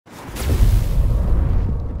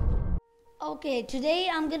Okay, today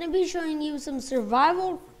I'm gonna be showing you some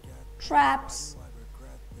survival traps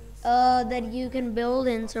that you can build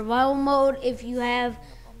in survival mode if you have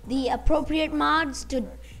the appropriate mods to.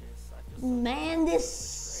 Man, this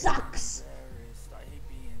sucks.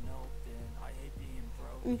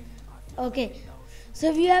 Okay, so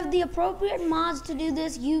if you have the appropriate mods to do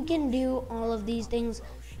this, you can do all of these things.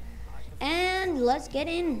 And let's get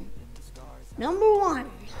in. Number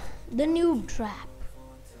one, the noob trap.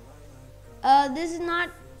 This is not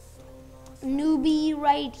newbie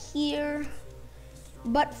right here,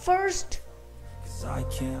 but first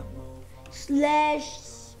slash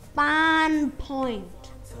spawn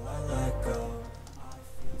point.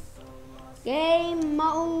 Game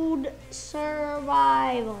mode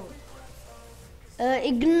survival.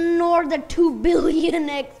 Ignore the 2 billion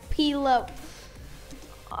XP level.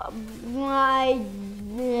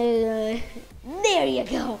 There you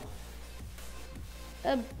go.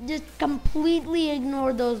 Just completely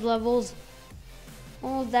ignore those levels.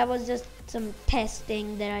 Oh, that was just some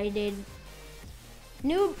testing that I did.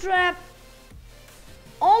 Noob trap.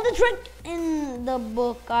 All the trick in the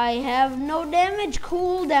book. I have no damage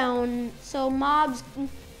cooldown, so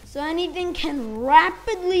anything can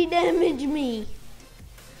rapidly damage me.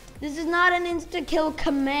 This is not an insta-kill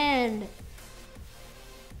command.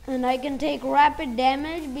 And I can take rapid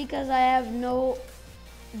damage because I have no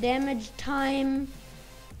damage time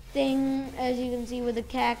thing. As you can see with the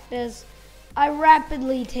cactus, I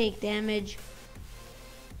rapidly take damage.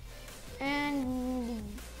 And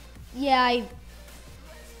yeah, I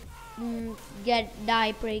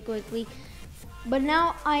die pretty quickly. But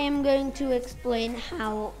now I am going to explain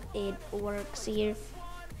how it works here.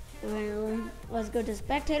 Let's go to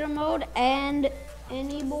spectator mode and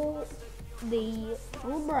enable the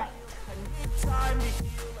full bright.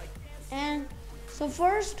 And so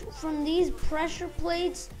first, from these pressure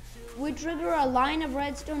plates, we trigger a line of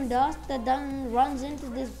redstone dust that then runs into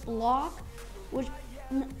this block, which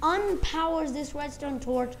unpowers this redstone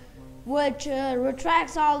torch, which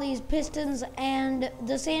retracts all these pistons, and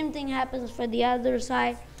the same thing happens for the other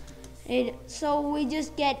side. So we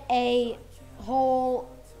just get a hole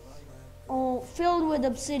filled with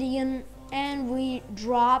obsidian, and we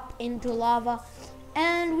drop into lava,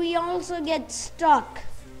 and we also get stuck.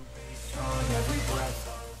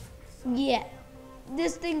 Yeah,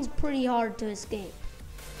 this thing's pretty hard to escape,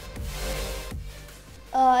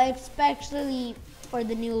 especially for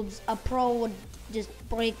the noobs. A pro would just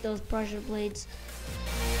break those pressure plates.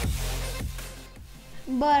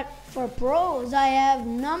 But for pros, I have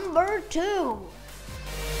number 2.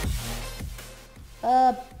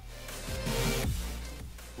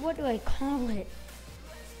 What do I call it?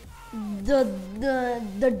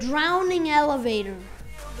 The drowning elevator.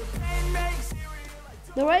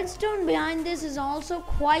 The redstone behind this is also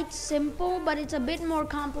quite simple, but it's a bit more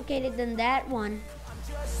complicated than that one.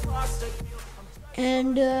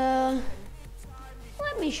 And let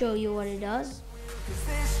me show you what it does.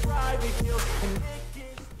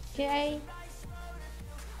 Okay,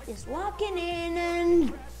 just walking in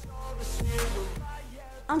and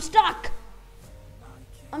I'm stuck.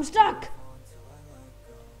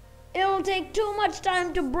 It'll take too much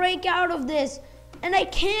time to break out of this, and I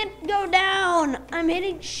can't go down. I'm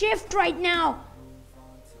hitting shift right now.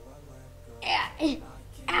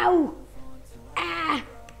 Ow. Ah.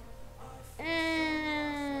 And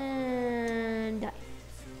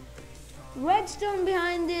redstone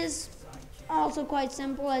behind this, also quite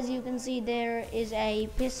simple. As you can see, there is a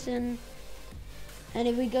piston, and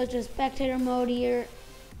if we go to spectator mode here,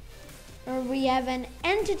 we have an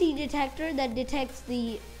entity detector that detects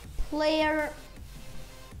the player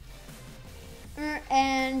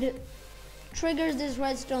and triggers this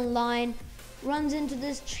redstone line, runs into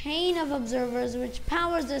this chain of observers, which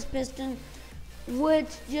powers this piston, which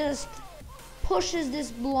just pushes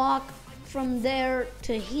this block from there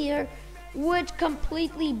to here, which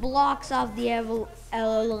completely blocks off the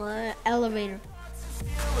elevator.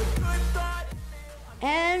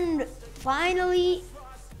 And finally,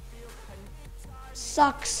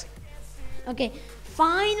 sucks. Okay,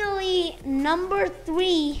 finally, number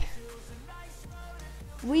 3,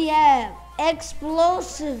 we have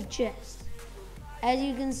explosive chest. As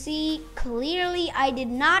you can see clearly, I did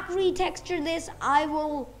not retexture this. I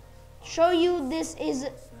will show you this is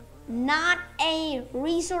not a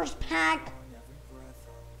resource pack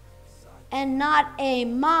and not a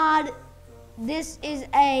mod. This is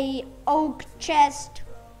a oak chest.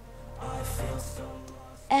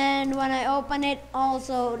 And when I open it,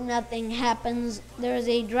 also nothing happens. There is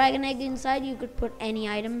a dragon egg inside. You could put any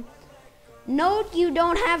item. Note, you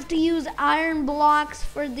don't have to use iron blocks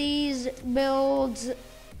for these builds.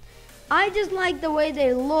 I just like the way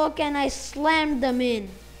they look and I slammed them in.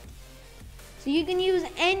 So you can use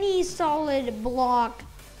any solid block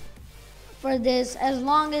for this as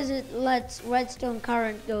long as it lets redstone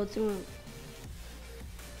current go through.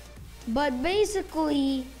 But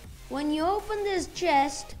basically, when you open this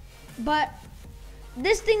chest, but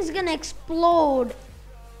this thing's gonna explode,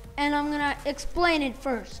 and I'm gonna explain it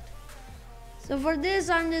first. So for this,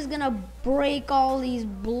 I'm just gonna break all these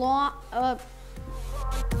blocks.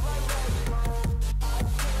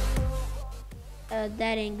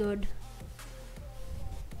 That ain't good.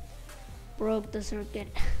 Broke the circuit.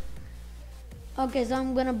 Okay, so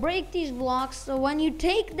I'm gonna break these blocks. So when you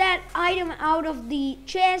take that item out of the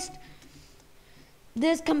chest,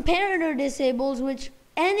 this comparator disables, which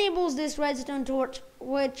enables this redstone torch,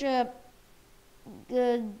 which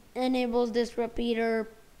enables this repeater,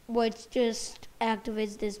 which just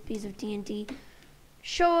activates this piece of TNT.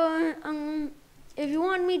 If you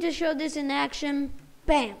want me to show this in action,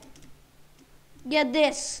 bam. Get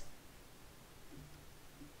this.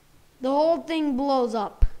 The whole thing blows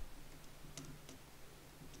up.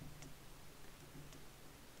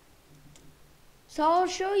 So I'll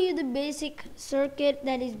show you the basic circuit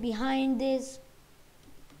that is behind this.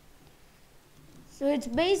 So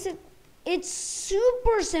it's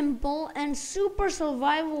super simple and super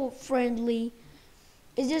survival friendly.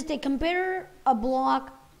 It's just a comparator, a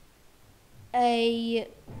block, a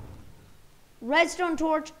redstone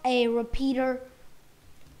torch, a repeater,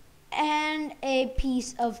 and a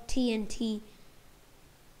piece of TNT.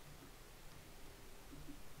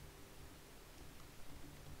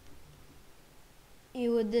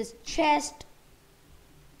 With this chest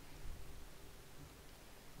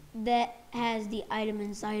that has the item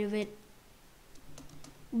inside of it.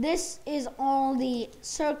 This is all the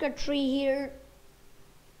circuitry here.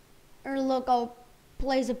 Or look, I'll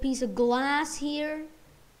place a piece of glass here.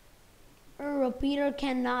 A repeater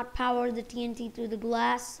cannot power the TNT through the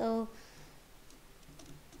glass, so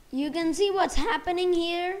you can see what's happening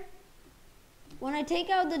here. When I take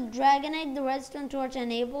out the dragon egg, the redstone torch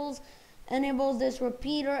enables this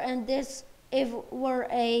repeater, and this, if it were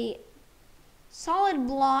a solid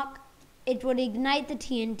block, it would ignite the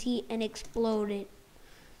TNT and explode it.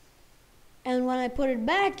 And when I put it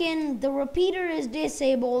back in, the repeater is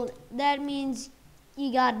disabled. That means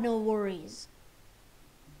you got no worries.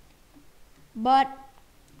 But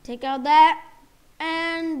take out that,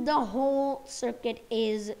 and the whole circuit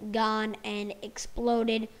is gone and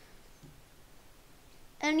exploded.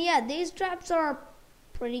 And yeah, these traps are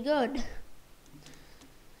pretty good.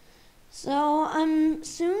 So I'm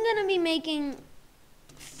soon gonna be making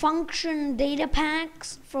function data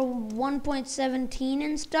packs for 1.17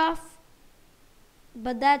 and stuff,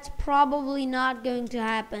 but that's probably not going to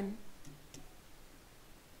happen.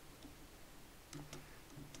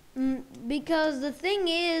 Because the thing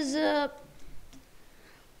is,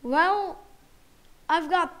 well, I've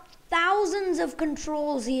got thousands of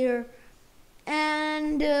controls here,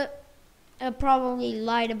 and I probably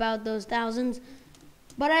lied about those thousands,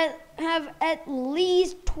 but I have at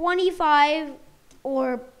least 25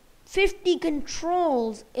 or 50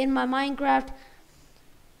 controls in my Minecraft,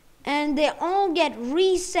 and they all get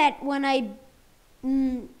reset when I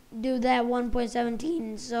do that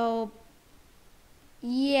 1.17. So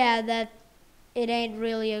yeah, that it ain't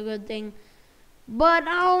really a good thing, but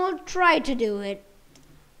I'll try to do it.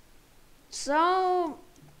 So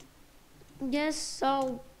guess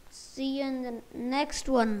I'll see you in the next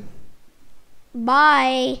one.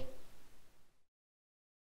 Bye.